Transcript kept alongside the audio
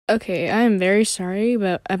Okay, I am very sorry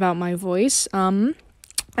about my voice. I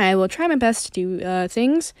will try my best to do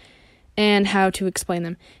things and how to explain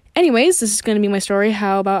them. Anyways, this is going to be my story.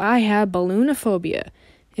 How about I have ballonophobia?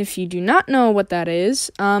 If you do not know what that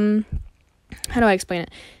is, how do I explain it?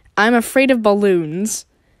 I'm afraid of balloons.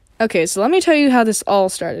 Okay, so let me tell you how this all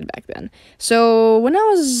started back then. So when I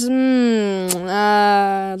was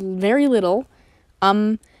very little,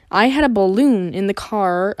 I had a balloon in the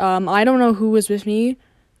car. I don't know who was with me.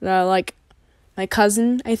 Like my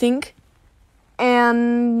cousin, I think.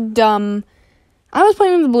 And I was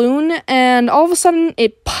playing with the balloon, and all of a sudden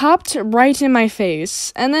it popped right in my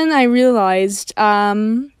face. And then I realized, crap.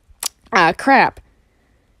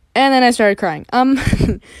 And then I started crying.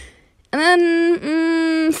 And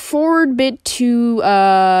then forward bit to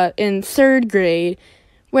in 3rd grade,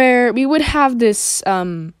 where we would have this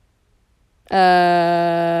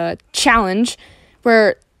challenge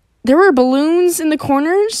where there were balloons in the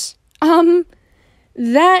corners.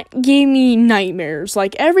 That gave me nightmares.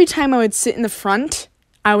 Like, every time I would sit in the front,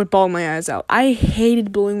 I would bawl my eyes out. I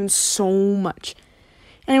hated balloons so much.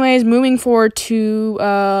 Anyways, moving forward to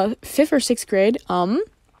 5th or 6th grade,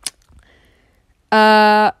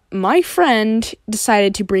 my friend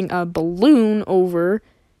decided to bring a balloon over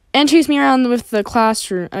and chase me around with the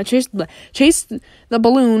classroom. Chase the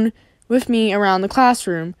balloon with me around the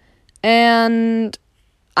classroom, and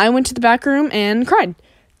I went to the back room and cried.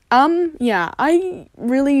 Yeah, I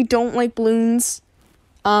really don't like balloons.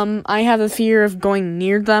 I have a fear of going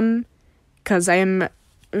near them, because I am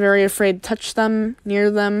very afraid to touch them,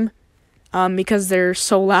 near them, because they're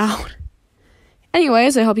so loud.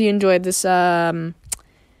 Anyways, I hope you enjoyed this, my